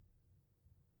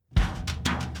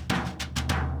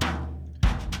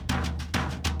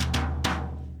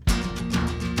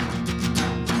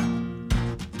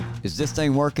Is this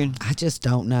thing working? I just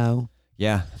don't know.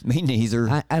 Yeah, me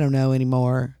neither. I don't know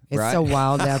anymore. It's so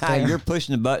wild out there. You're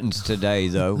pushing the buttons today,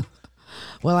 though.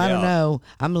 Well, I don't know.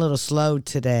 I'm a little slow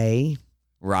today.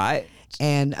 Right.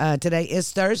 And today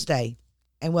is Thursday.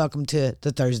 And welcome to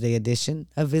the Thursday edition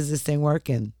of Is This Thing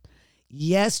Working?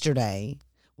 Yesterday,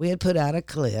 we had put out a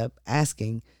clip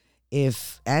asking you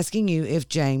if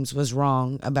James was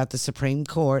wrong about the Supreme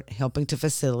Court helping to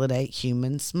facilitate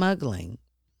human smuggling.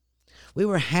 We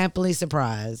were happily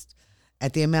surprised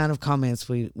at the amount of comments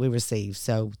we received.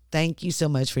 So thank you so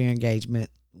much for your engagement.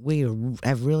 We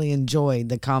have really enjoyed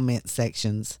the comment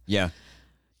sections. Yeah.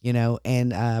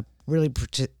 And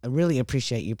really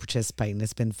appreciate you participating.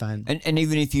 It's been fun. And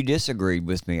even if you disagreed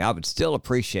with me, I would still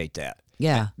appreciate that.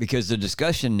 Yeah. Because the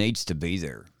discussion needs to be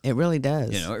there. It really does.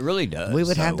 It really does. We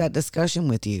would have that discussion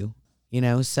with you,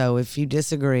 so if you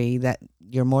disagree, that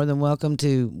you're more than welcome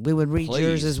to, we would read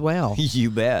yours as well.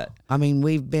 You bet. I mean,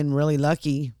 we've been really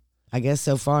lucky, I guess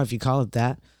so far, if you call it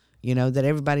that, that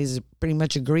everybody's pretty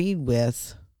much agreed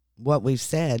with what we've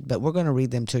said, but we're going to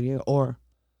read them to you, or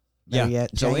better yet,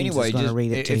 James so anyway, is going to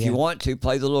read it to you. If you want to,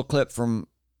 play the little clip from,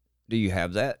 do you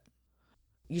have that?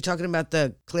 You talking about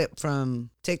the clip from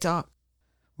TikTok?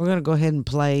 We're going to go ahead and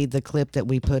play the clip that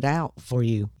we put out for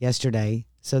you yesterday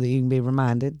so that you can be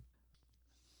reminded.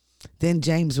 Then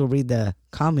James will read the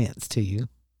comments to you.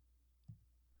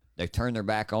 They've turned their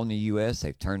back on the U.S.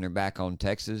 They've turned their back on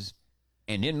Texas.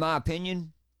 And in my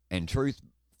opinion, and truth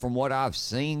from what I've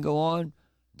seen go on,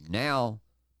 now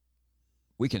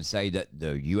we can say that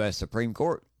the U.S. Supreme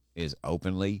Court is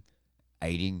openly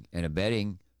aiding and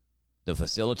abetting the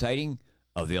facilitating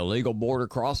of the illegal border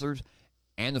crossers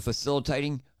and the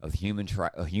facilitating of human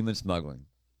smuggling.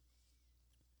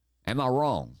 Am I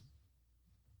wrong?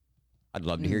 I'd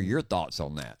love to hear your thoughts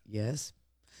on that. Yes.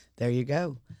 There you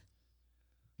go.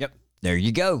 Yep. There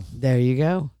you go. There you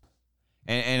go.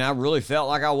 And I really felt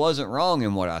like I wasn't wrong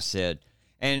in what I said.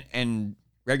 And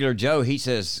Regular Joe, he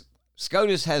says,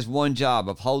 SCOTUS has one job,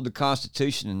 uphold the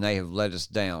Constitution, and they have let us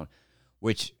down,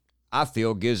 which I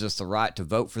feel gives us the right to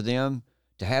vote for them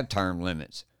to have term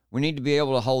limits. We need to be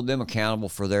able to hold them accountable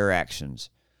for their actions.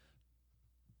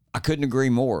 I couldn't agree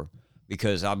more,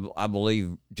 because I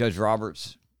believe Judge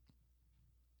Roberts,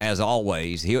 as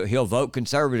always, he'll vote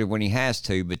conservative when he has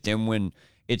to, but then when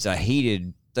it's a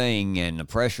heated thing and the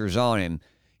pressure's on him,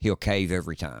 he'll cave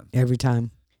every time. Every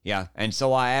time. Yeah, and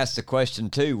so I asked the question,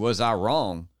 too, was I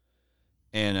wrong?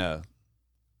 And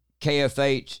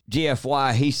KFH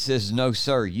GFY, he says, no,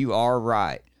 sir, you are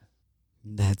right.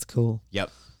 That's cool.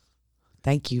 Yep.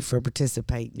 Thank you for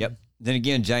participating. Yep. Then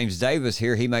again, James Davis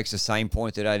here, he makes the same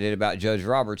point that I did about Judge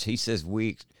Roberts. He says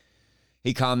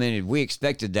he commented, we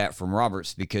expected that from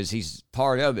Roberts because he's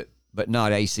part of it, but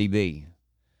not ACB.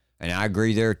 And I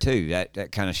agree there, too.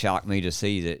 That kind of shocked me to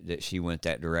see that she went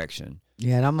that direction.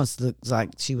 Yeah, it almost looks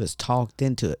like she was talked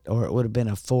into it, or it would have been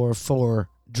a 4-4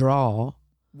 draw.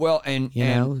 Well, and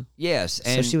yes.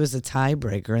 So she was a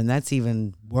tiebreaker, and that's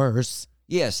even worse.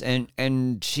 Yes,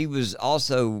 and she was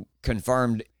also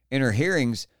confirmed in her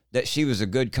hearings that she was a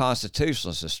good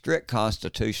constitutionalist, a strict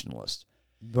constitutionalist.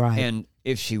 Right. And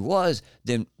if she was,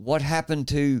 then what happened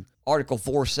to Article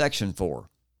 4, Section 4?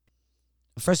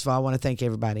 First of all, I want to thank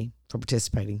everybody for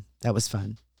participating. That was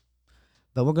fun.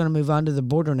 But we're going to move on to the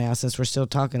border now, since we're still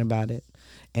talking about it.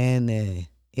 And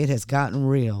it has gotten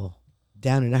real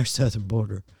down at our southern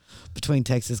border between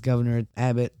Texas Governor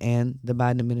Abbott and the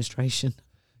Biden administration.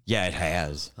 Yeah, it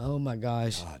has. Oh, my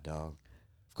gosh. Oh, dog.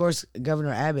 Of course,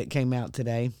 Governor Abbott came out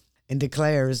today and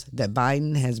declares that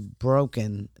Biden has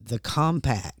broken the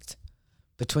compact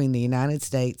between the United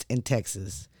States and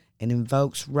Texas and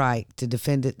invokes right to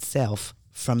defend itself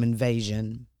from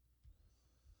invasion.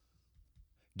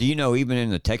 Do you know, even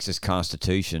in the Texas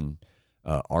Constitution,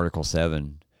 Article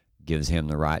 7 gives him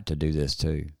the right to do this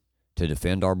too, to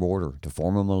defend our border, to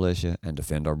form a militia and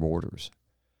defend our borders,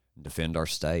 defend our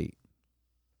state.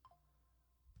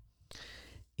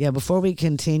 Yeah, before we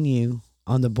continue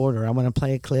on the border, I want to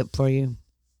play a clip for you.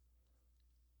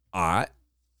 All right,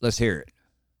 let's hear it.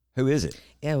 Who is it?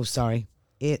 Oh, sorry.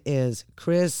 It is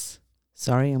Chris.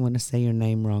 Sorry, I'm going to say your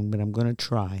name wrong, but I'm going to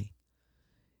try.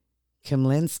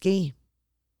 Kimlinski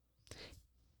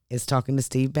is talking to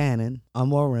Steve Bannon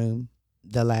on War Room,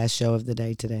 the last show of the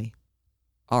day today.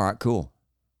 All right, cool.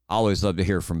 I always love to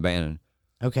hear from Bannon.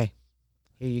 Okay,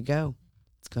 here you go.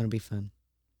 It's going to be fun.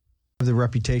 The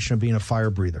reputation of being a fire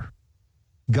breather.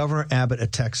 Governor Abbott of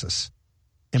Texas.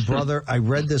 And brother, I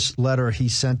read this letter he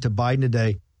sent to Biden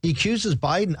today. He accuses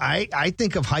Biden, I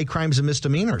think, of high crimes and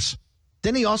misdemeanors.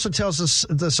 Then he also tells us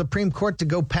the Supreme Court to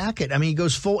go pack it. I mean, he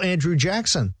goes full Andrew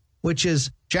Jackson, which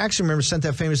is, Jackson, remember, sent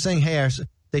that famous thing, hey,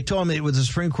 They told him the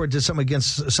Supreme Court did something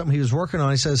against something he was working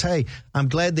on. He says, hey, I'm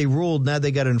glad they ruled. Now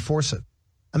they got to enforce it.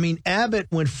 I mean, Abbott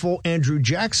went full Andrew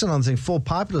Jackson on the thing, full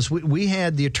populist. We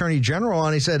had the Attorney General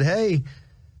on. He said, hey,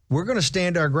 we're going to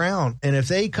stand our ground. And if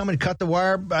they come and cut the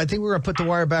wire, I think we're going to put the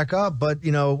wire back up. But,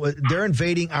 they're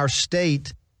invading our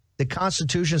state. The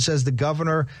Constitution says the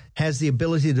governor has the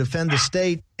ability to defend the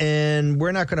state, and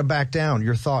we're not going to back down.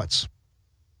 Your thoughts?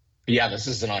 Yeah, this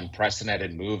is an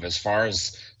unprecedented move. As far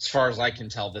as I can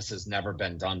tell, this has never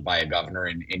been done by a governor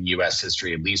in U.S.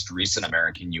 history, at least recent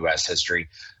American U.S. history.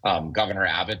 Governor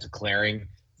Abbott declaring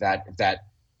that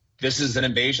this is an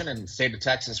invasion, and the state of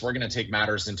Texas, we're going to take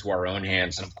matters into our own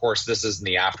hands. And of course, this is in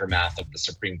the aftermath of the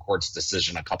Supreme Court's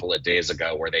decision a couple of days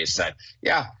ago, where they said,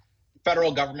 yeah,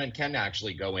 federal government can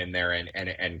actually go in there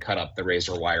and cut up the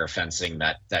razor wire fencing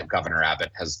that Governor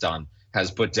Abbott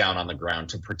has put down on the ground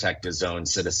to protect his own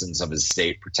citizens of his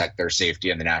state, protect their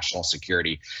safety and the national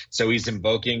security. So he's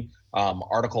invoking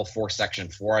Article 4, Section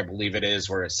 4, I believe it is,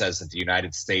 where it says that the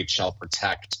United States shall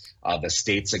protect the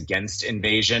states against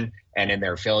invasion. And in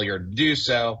their failure to do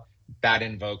so, that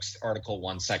invokes Article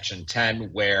 1, Section 10,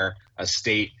 where a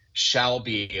state shall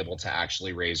be able to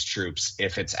actually raise troops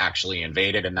if it's actually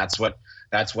invaded. And that's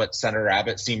what Senator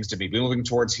Abbott seems to be moving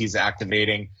towards. He's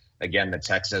activating, again, the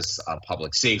Texas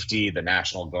Public Safety, the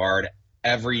National Guard,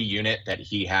 every unit that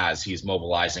he has. He's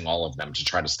mobilizing all of them to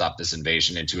try to stop this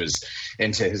invasion into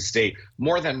his state.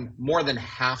 More than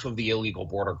half of the illegal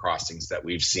border crossings that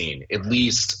we've seen, at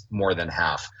least more than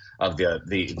half of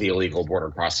the illegal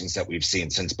border crossings that we've seen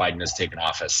since Biden has taken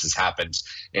office, has happened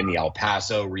in the El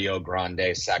Paso, Rio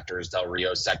Grande sectors, Del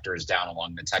Rio sectors, down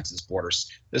along the Texas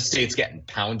borders. This state's getting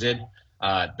pounded.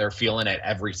 They're feeling it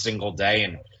every single day.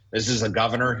 And this is a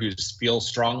governor who feels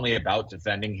strongly about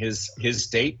defending his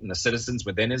state and the citizens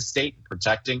within his state,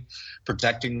 protecting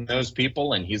those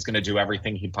people. And he's going to do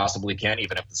everything he possibly can,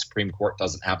 even if the Supreme Court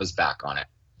doesn't have his back on it.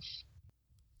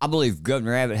 I believe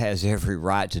Governor Abbott has every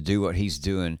right to do what he's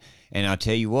doing. And I'll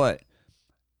tell you what,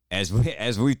 as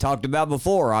we talked about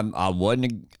before,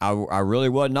 I really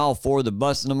wasn't all for the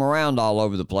busting them around all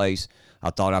over the place. I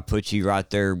thought I put you right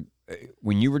there.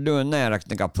 When you were doing that, I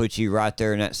think I put you right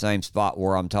there in that same spot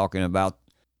where I'm talking about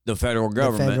the federal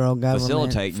government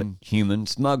facilitating human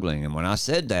smuggling. And when I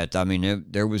said that, I mean,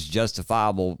 there was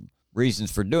justifiable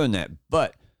reasons for doing that.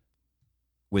 But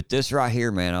with this right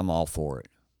here, man, I'm all for it.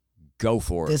 Go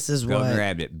for it. This is Governor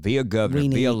Abbott. Be a governor.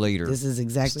 Be a leader. This is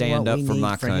exactly stand what up we for need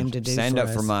my for country. him to do Stand for up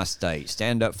us. for my state.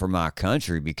 Stand up for my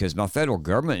country, because my federal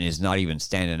government is not even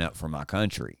standing up for my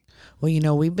country.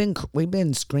 Well, we've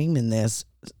been screaming this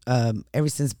ever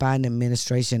since Biden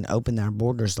administration opened our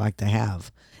borders like they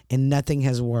have, and nothing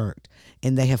has worked.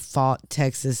 And they have fought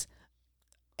Texas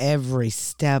every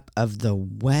step of the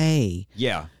way.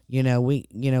 Yeah.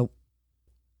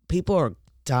 People are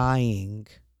dying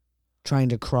trying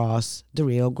to cross the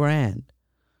Rio Grande.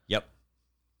 Yep.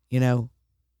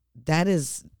 That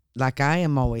is, like I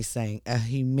am always saying, a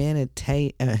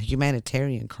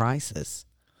humanitarian crisis.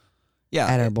 Yeah.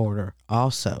 At our border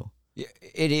also.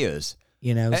 It is. So,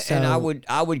 and I would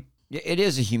it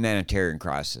is a humanitarian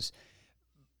crisis.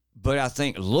 But I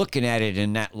think looking at it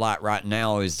in that light right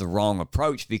now is the wrong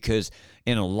approach, because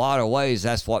in a lot of ways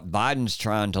that's what Biden's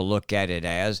trying to look at it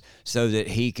as, so that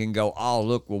he can go, oh,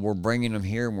 look, well, we're bringing them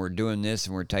here and we're doing this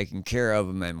and we're taking care of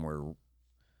them and we're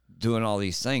doing all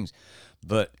these things.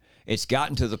 But it's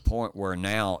gotten to the point where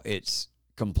now it's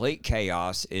complete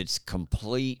chaos. It's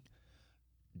complete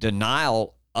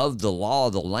denial of the law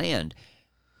of the land.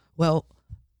 Well,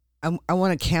 I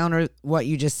want to counter what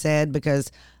you just said,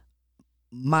 because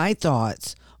my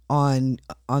thoughts on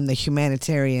the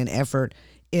humanitarian effort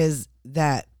is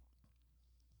that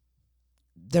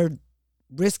they're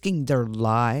risking their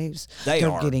lives.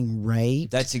 They're getting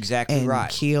raped. That's exactly and right.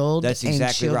 Killed. That's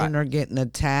exactly and children right. are getting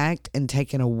attacked and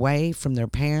taken away from their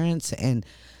parents, and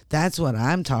that's what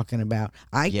I'm talking about.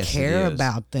 I care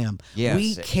about them. Yes.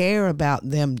 We care about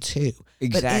them too,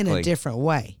 but in a different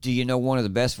way. Do you know one of the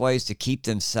best ways to keep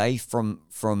them safe from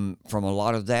a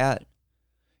lot of that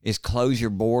is close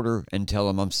your border and tell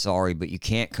them, I'm sorry, but you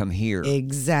can't come here.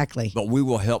 Exactly. But we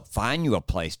will help find you a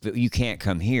place, but you can't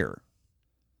come here.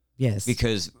 Yes.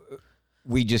 Because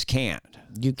we just can't.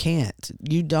 You can't.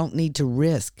 You don't need to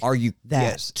risk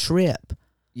that trip.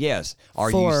 Yes.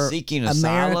 Are you seeking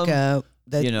asylum? America,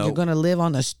 that you're going to live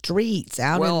on the streets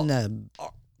out in the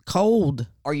cold.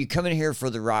 Are you coming here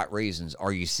for the right reasons?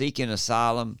 Are you seeking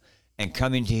asylum and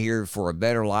coming to here for a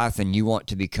better life, and you want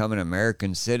to become an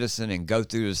American citizen and go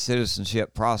through the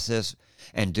citizenship process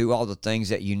and do all the things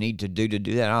that you need to do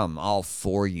that? I'm all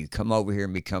for you. Come over here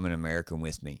and become an American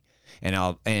with me.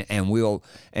 And we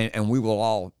will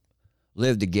all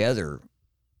live together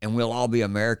and we'll all be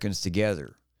Americans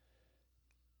together.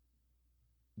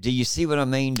 Do you see what I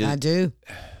mean? I do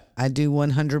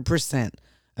 100%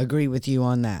 agree with you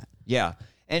on that. Yeah.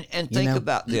 And think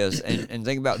about this and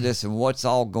think about this and what's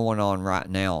all going on right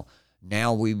now.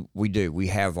 Now we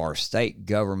have our state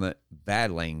government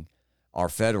battling our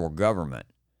federal government.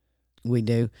 We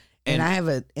do. And I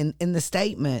have in the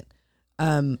statement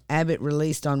Abbott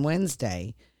released on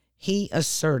Wednesday, he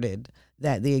asserted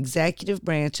that the executive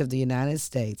branch of the United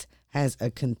States has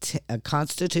a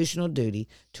constitutional duty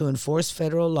to enforce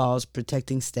federal laws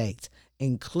protecting states,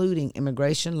 including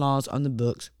immigration laws on the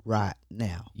books right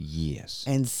now. Yes.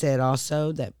 And said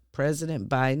also that President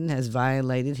Biden has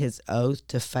violated his oath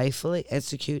to faithfully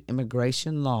execute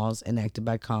immigration laws enacted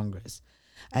by Congress,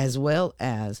 as well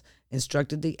as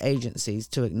instructed the agencies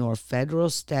to ignore federal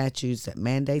statutes that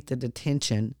mandate the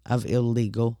detention of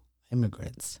illegal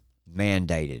immigrants.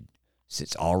 Mandated. So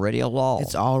it's already a law.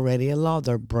 It's already a law.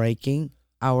 They're breaking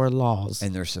our laws.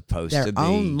 And they're supposed Their to be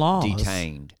own laws.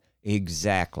 detained.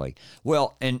 Exactly.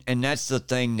 Well, and that's the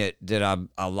thing that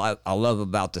I love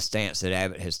about the stance that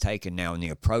Abbott has taken now and the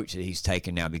approach that he's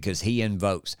taken now, because he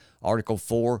invokes Article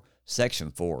 4,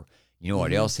 Section 4. You know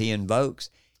what else he invokes?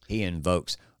 He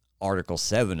invokes Article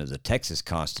 7 of the Texas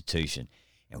Constitution.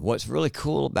 And what's really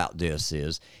cool about this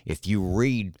is if you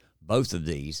read both of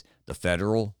these, the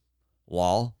federal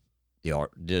law,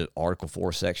 the Article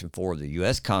 4, Section 4 of the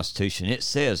U.S. Constitution, it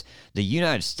says, the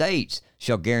United States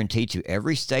shall guarantee to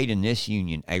every state in this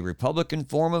union a republican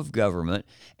form of government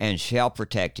and shall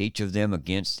protect each of them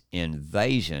against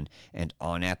invasion and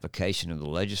on application of the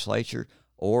legislature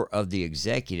or of the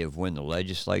executive when the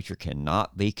legislature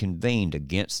cannot be convened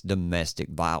against domestic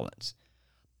violence.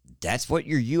 That's what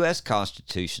your U.S.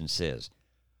 Constitution says.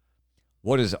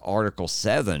 What does Article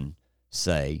 7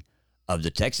 say of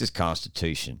the Texas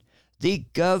Constitution? The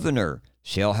governor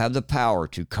shall have the power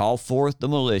to call forth the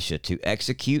militia to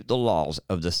execute the laws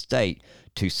of the state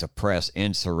to suppress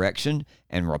insurrection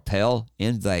and repel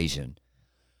invasion.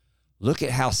 Look at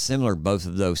how similar both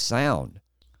of those sound.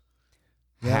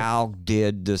 Yep. How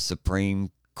did the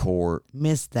Supreme Court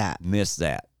miss that?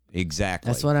 Exactly.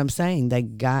 That's what I'm saying. They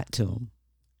got to them.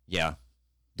 Yeah,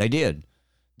 they did.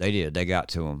 They got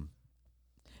to them.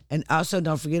 And also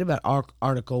don't forget about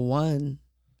Article 1,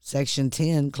 Section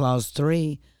 10, Clause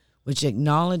 3, which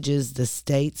acknowledges the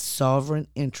state's sovereign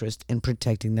interest in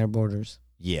protecting their borders.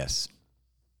 Yes.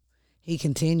 He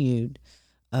continued,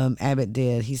 Abbott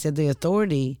did, he said the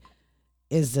authority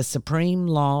is the supreme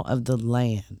law of the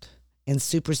land and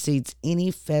supersedes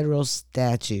any federal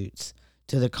statutes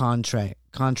to the contrary.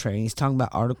 He's talking about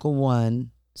Article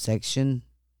 1, Section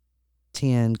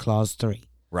 10, Clause 3.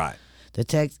 Right. The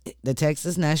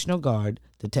Texas National Guard,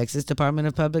 the Texas Department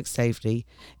of Public Safety,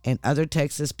 and other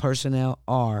Texas personnel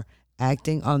are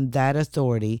acting on that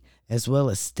authority as well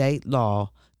as state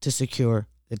law to secure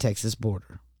the Texas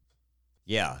border.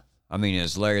 Yeah. I mean,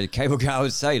 as Larry the Cable Guy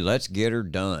would say, let's get her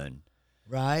done.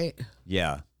 Right?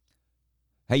 Yeah.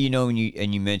 Hey, you know,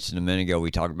 you mentioned a minute ago,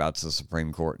 we talked about the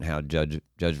Supreme Court and how Judge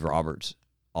Roberts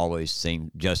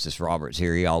Justice Roberts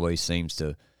here, he always seems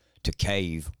to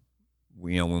cave,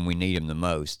 you know, when we need him the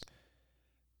most.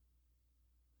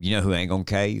 You know who ain't gonna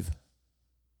cave?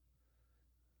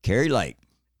 Kari Lake.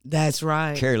 That's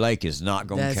right. Kari Lake is not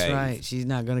gonna cave. That's right. She's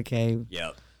not gonna cave.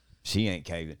 Yep. She ain't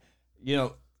caving. You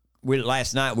know,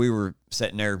 last night we were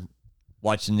sitting there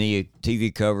watching the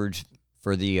TV coverage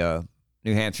for the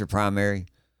New Hampshire primary.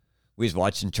 We was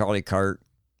watching Charlie Kirk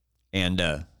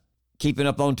and keeping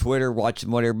up on Twitter,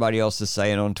 watching what everybody else is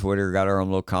saying on Twitter, got our own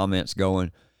little comments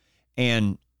going.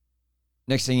 And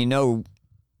next thing you know,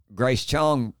 Grace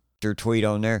Chong her tweet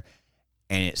on there,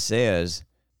 and it says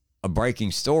a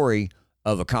breaking story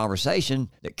of a conversation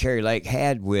that Kari Lake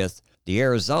had with the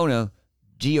Arizona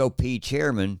GOP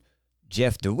chairman,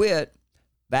 Jeff DeWitt,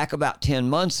 back about 10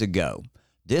 months ago.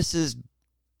 This is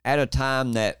at a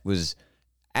time that was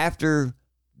after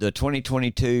the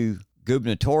 2022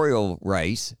 gubernatorial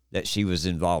race that she was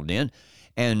involved in,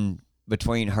 and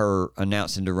between her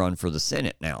announcing to run for the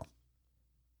Senate now.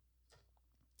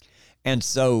 And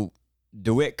so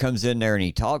DeWitt comes in there and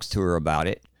he talks to her about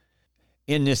it.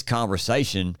 In this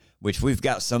conversation, which we've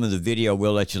got some of the video,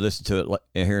 we'll let you listen to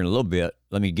it here in a little bit.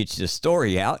 Let me get you the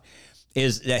story out.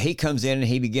 Is that he comes in and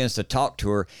he begins to talk to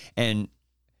her, and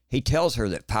he tells her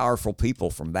that powerful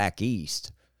people from back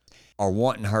east are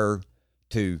wanting her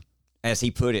to, as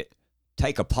he put it,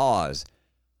 take a pause,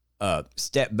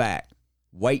 step back,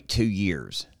 wait 2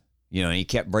 years. You know, and he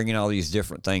kept bringing all these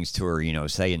different things to her, you know,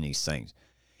 saying these things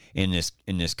in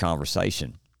this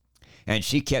conversation. And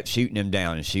she kept shooting him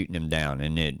down.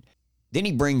 And then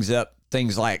he brings up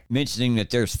things like mentioning that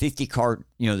there's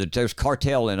that there's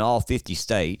cartel in all 50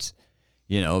 states,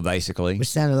 basically. Which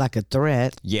sounded like a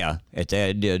threat. Yeah, it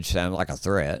did sound like a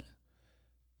threat.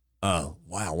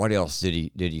 Wow, what else did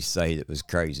he say that was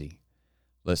crazy?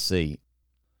 Let's see.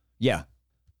 Yeah,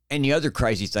 and the other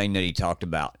crazy thing that he talked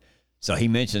about. So he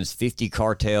mentions 50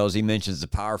 cartels. He mentions the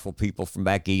powerful people from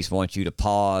back east want you to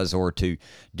pause or to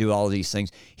do all these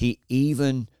things. He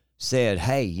even said,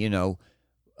 hey,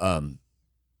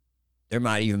 there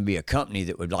might even be a company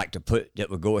that would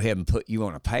go ahead and put you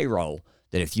on a payroll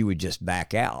that if you would just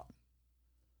back out.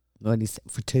 What he said,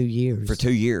 for 2 years. For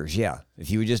 2 years, yeah.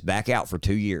 If you would just back out for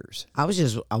 2 years. I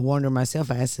wonder myself,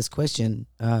 I asked this question,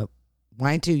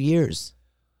 why 2 years?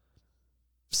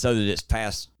 So that it's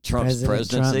past Trump's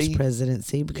presidency? Trump's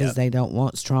presidency, because they don't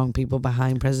want strong people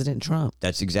behind President Trump.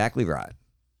 That's exactly right.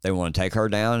 They want to take her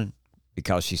down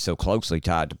because she's so closely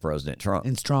tied to President Trump.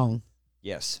 And strong.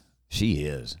 Yes, she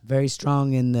is. Very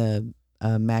strong in the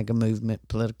MAGA movement,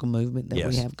 political movement that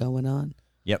we have going on.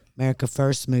 Yep. America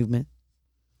First movement.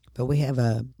 But we have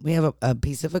a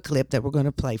piece of a clip that we're going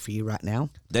to play for you right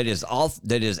now. That is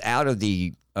out of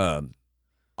the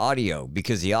audio,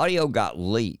 because the audio got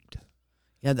leaked.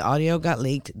 Yeah, the audio got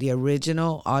leaked. The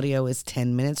original audio is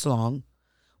 10 minutes long.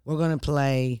 We're going to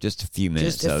play just a few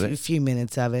minutes of it. A few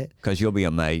minutes of it. Because you'll be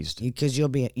amazed.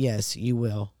 Yes, you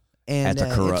will. And at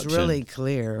the corruption. It's really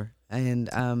clear. And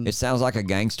it sounds like a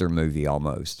gangster movie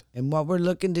almost. And what we're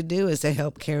looking to do is to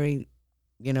help Kari,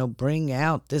 bring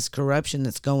out this corruption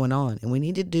that's going on. And we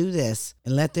need to do this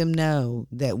and let them know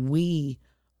that we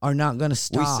are not going to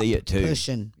stop we see it too.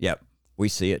 Pushing. Yep. We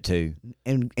see it too.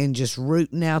 And just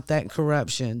rooting out that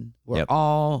corruption. We're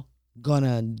all going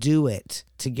to do it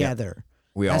together.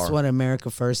 Yep. That's what America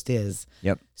First is.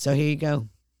 Yep. So here you go.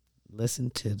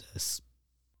 Listen to this.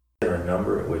 There are a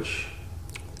number at which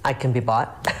I can be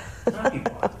bought. not be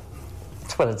bought.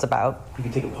 That's what it's about. You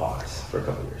can take a pause for a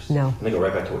couple of years. No. And then go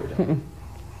right back to what you're doing.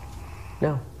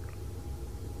 No.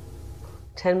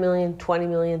 10 million, 20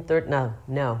 million, 30, no.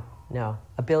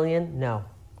 A billion, no.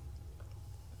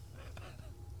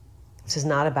 This is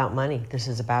not about money. This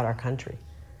is about our country.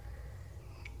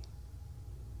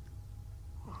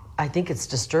 I think it's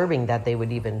disturbing that they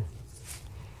would even,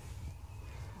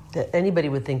 that anybody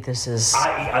would think this is.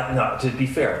 No, to be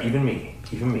fair, even me,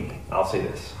 I'll say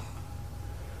this.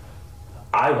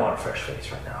 I want a fresh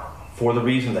face right now for the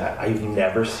reason that I've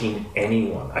never seen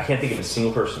anyone, I can't think of a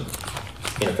single person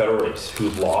in a federal race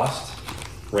who's lost,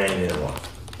 ran in and won.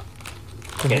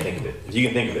 I can't think of it. If you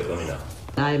can think of it, let me know.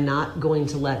 I am not going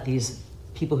to let these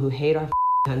people who hate our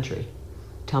country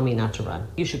tell me not to run.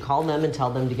 You should call them and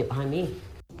tell them to get behind me.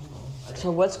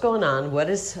 So what's going on?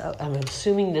 I'm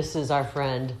assuming this is our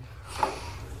friend.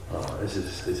 This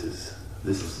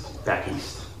is back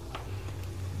east.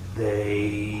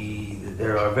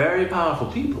 There are very powerful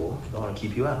people that want to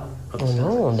keep you out. Oh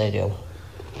no, they do.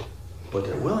 But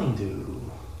they're willing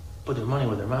to put their money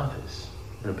where their mouth is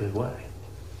in a big way.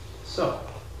 So,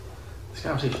 this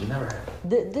conversation never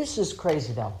happened. This is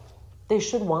crazy though. They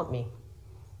should want me.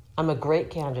 I'm a great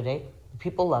candidate.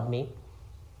 People love me.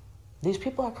 These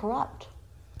people are corrupt.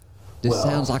 This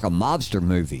sounds like a mobster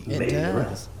movie. It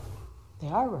does. They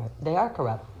are right. They are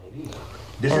corrupt. Maybe.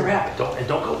 This never happened.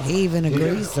 Don't go. He even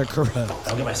agrees they're corrupt.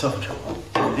 I'll get myself in trouble.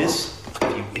 This,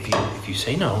 if you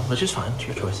say no, which is fine, it's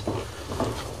your choice.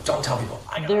 Don't tell people.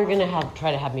 They're gonna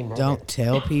try to have me murdered. Don't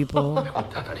tell people.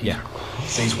 Yeah.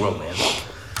 Today's world, man.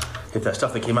 If that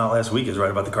stuff that came out last week is right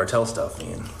about the cartel stuff,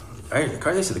 man.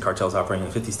 They said the cartel's operating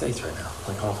in 50 states right now,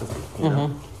 like all 50. You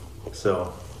know.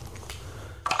 So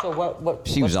what?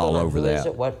 She was all over that. Is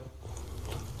it? What?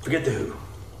 Forget the who.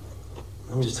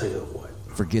 Let me just tell you what.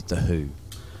 Forget the who.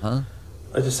 Huh?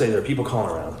 Let's just say there are people calling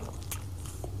around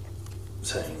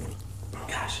saying,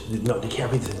 gosh, no, they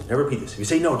can't repeat this. Never repeat this. If you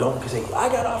say no, don't say, I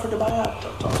got offered to buy out.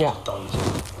 Don't use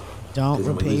it. Don't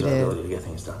repeat it. To get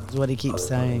things done. That's what he keeps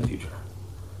saying. In the future.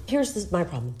 Here's my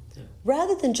problem.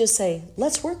 Rather than just say,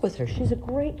 let's work with her, she's a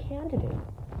great candidate.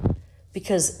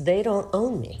 Because they don't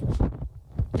own me.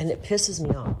 And it pisses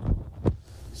me off.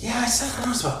 Yeah, I said I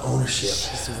know it's about ownership.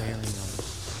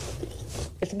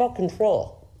 It's about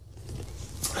control.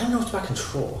 I don't know it's about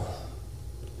control.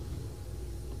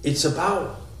 It's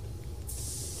about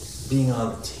being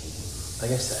on the team. I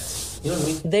guess that's, you know what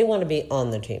I mean? They want to be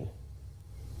on the team.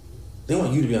 They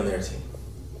want you to be on their team.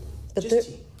 But Just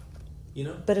team. You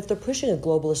know? But if they're pushing a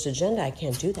globalist agenda, I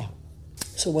can't do that.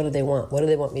 So what do they want? What do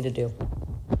they want me to do?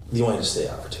 You want me to stay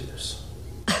out for 2 years.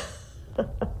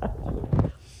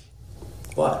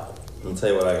 What? I'll tell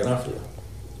you what I can offer you.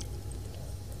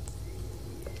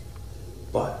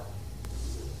 But,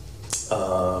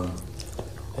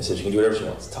 I said, you can do whatever you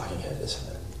want. It's a talking head, this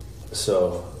and that.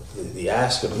 So the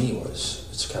ask of me was,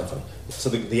 it's kind of funny. So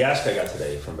the ask I got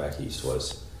today from back east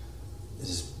was,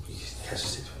 is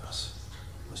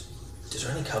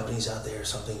there any companies out there or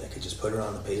something that could just put her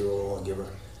on the payroll and give her,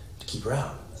 to keep her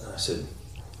out? And I said,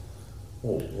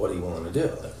 well, what do you want them to do?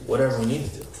 Like, whatever we need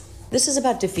to do. This is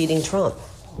about defeating Trump.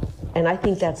 And I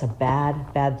think that's a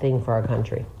bad, bad thing for our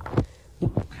country.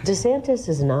 DeSantis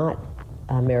is not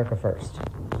America first.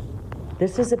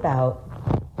 This is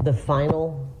about the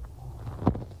final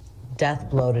death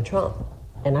blow to Trump.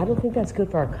 And I don't think that's good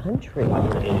for our country.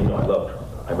 And you know I love Trump.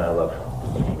 I love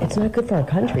Trump. It's not good for our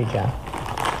country, Jeff.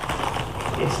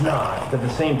 It's not. But at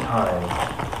the same time,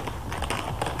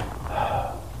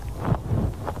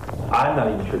 I'm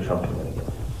not even sure Trump can win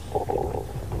again.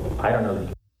 I don't know that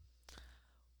he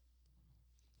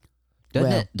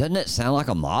Doesn't that sound like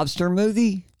a mobster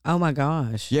movie? Oh my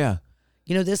gosh. Yeah.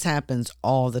 You know, this happens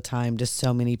all the time to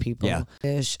so many people. Yeah.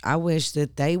 I wish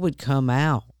that they would come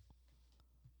out.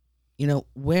 You know,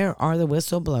 where are the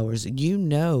whistleblowers? You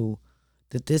know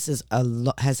that this is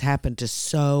has happened to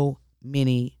so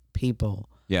many people.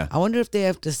 Yeah. I wonder if they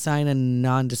have to sign a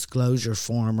non-disclosure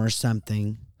form or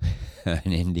something. An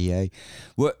NDA.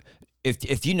 What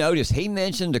if you notice, he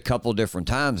mentioned a couple different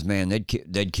times, man,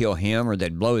 they'd kill him or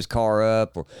they'd blow his car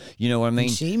up, or you know what I mean.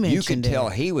 She you mentioned could tell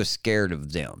it. he was scared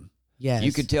of them. Yes.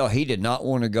 You could tell he did not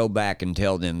want to go back and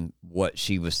tell them what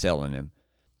she was selling him.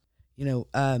 You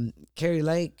know, Kari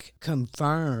Lake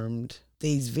confirmed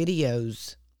these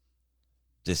videos.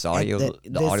 This audio,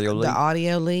 The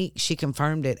audio leak, she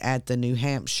confirmed it at the New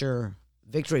Hampshire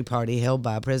victory party held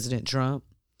by President Trump.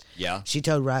 Yeah. She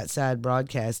told Right Side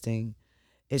Broadcasting,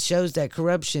 it shows that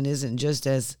corruption isn't just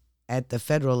as at the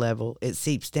federal level, it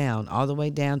seeps down, all the way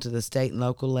down to the state and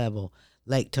local level,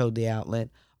 Lake told the outlet.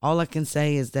 All I can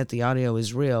say is that the audio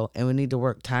is real, and we need to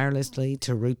work tirelessly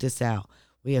to root this out.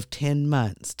 We have 10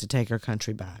 months to take our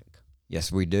country back.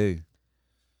 Yes, we do.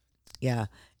 Yeah.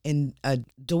 And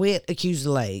DeWitt accused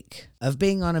Lake of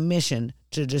being on a mission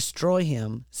to destroy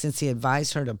him since he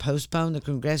advised her to postpone the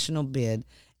congressional bid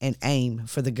and aim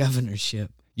for the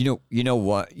governorship. You know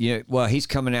what? Well, he's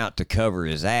coming out to cover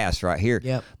his ass right here.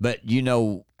 Yep. But you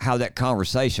know how that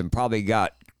conversation probably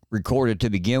got recorded to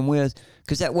begin with?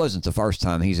 Because that wasn't the first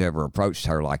time he's ever approached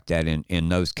her like that in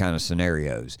those kind of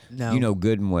scenarios. No. You know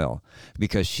good and well.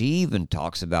 Because she even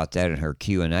talks about that in her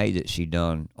Q&A that she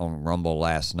done on Rumble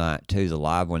last night, too, the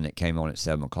live one that came on at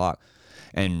 7 o'clock.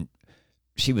 And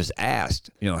she was asked,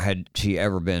 had she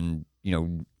ever been,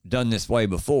 done this way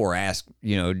before, asked,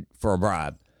 for a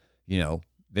bribe,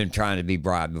 been trying to be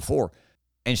bribed before.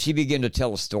 And she began to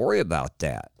tell a story about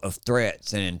that, of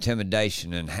threats and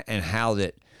intimidation and how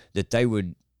that they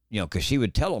would, because she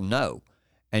would tell them no.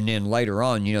 And then later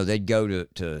on, they'd go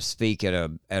to speak at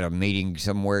a meeting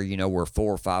somewhere, where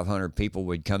 400 or 500 people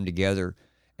would come together,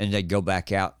 and they'd go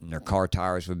back out and their car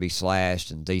tires would be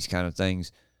slashed and these kind of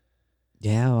things.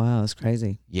 Yeah, wow, that's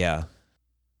crazy. Yeah.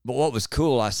 But what was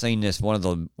cool, I seen this, one of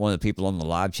the people on the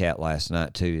live chat last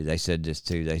night too, they said this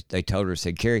too. They told her,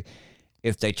 said, Kari,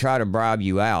 if they try to bribe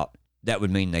you out, that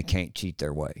would mean they can't cheat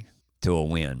their way to a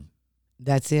win.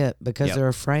 That's it, because Yep. they're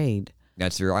afraid.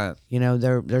 That's right.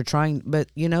 They're trying, but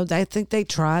I think they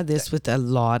try this with a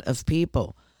lot of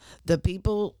people. The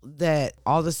people that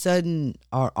all of a sudden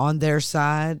are on their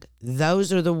side,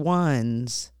 those are the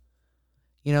ones,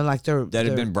 like That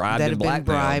have been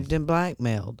bribed and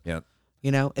blackmailed. Yep.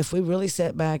 If we really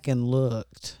sat back and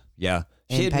looked Yeah.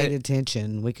 and paid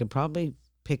attention, we could probably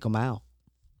pick them out.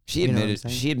 She You know what I'm admitted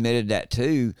saying? she admitted that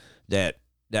too, that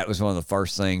was one of the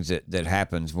first things that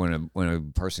happens when a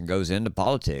person goes into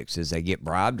politics is they get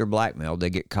bribed or blackmailed,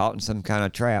 they get caught in some kind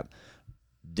of trap,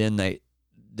 then they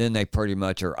pretty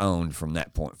much are owned from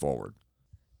that point forward.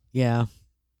 Yeah,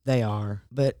 they are.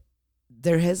 But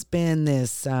there has been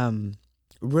this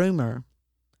rumor.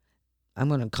 I'm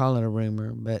going to call it a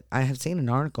rumor, but I have seen an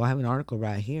article. I have an article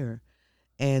right here,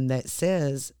 and that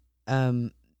says,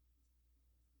 let's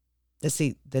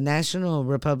see, the National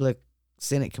Republic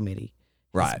Senate Committee has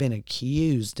Right. been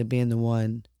accused of being the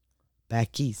one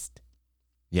back east.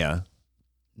 Yeah.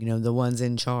 The ones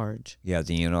in charge. Yeah,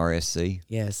 the NRSC.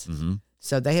 Yes. Mm-hmm.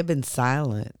 So they have been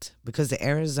silent because the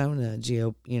Arizona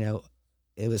GOP,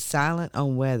 it was silent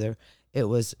on whether it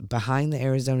was behind the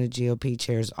Arizona GOP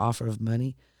chair's offer of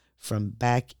money from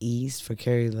back east for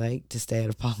Kari Lake to stay out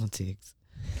of politics.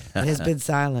 It has been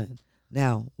silent.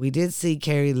 Now, we did see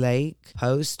Kari Lake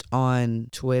post on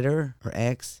Twitter or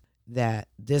X that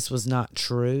this was not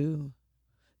true,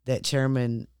 that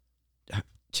Chairman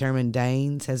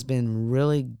Daines has been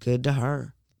really good to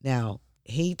her. Now,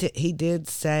 he did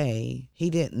say he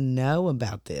didn't know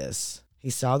about this. He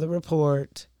saw the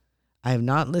report. I have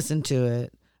not listened to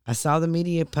it. I saw the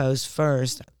media post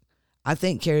first. I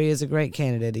think Kari is a great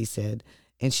candidate, he said,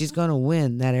 and she's going to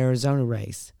win that Arizona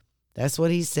race. That's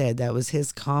what he said. That was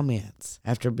his comments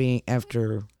after being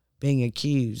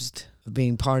accused of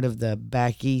being part of the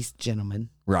back east gentleman.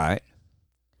 Right.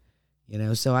 You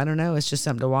know, so I don't know. It's just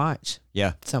something to watch.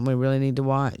 Yeah. Something we really need to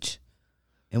watch.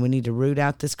 And we need to root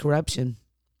out this corruption.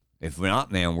 If we're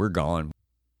not, man, we're gone.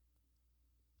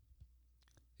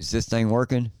 Is this thing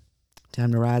working?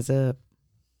 Time to rise up.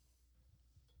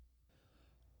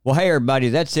 Well, hey, everybody,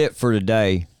 that's it for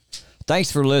today.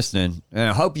 Thanks for listening, and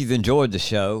I hope you've enjoyed the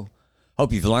show.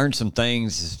 Hope you've learned some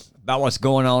things about what's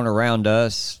going on around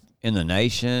us in the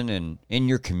nation and in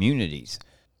your communities.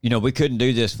 You know, we couldn't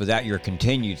do this without your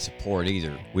continued support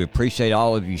either. We appreciate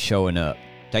all of you showing up,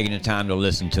 taking the time to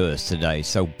listen to us today.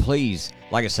 So please,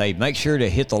 like I say, make sure to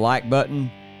hit the like button,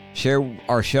 share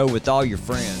our show with all your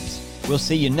friends. We'll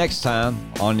see you next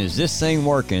time on Is This Thing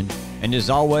Working? And as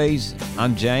always,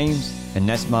 I'm James, and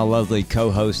that's my lovely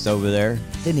co-host over there,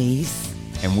 Denise.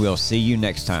 and we'll see you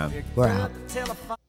next time. We're out.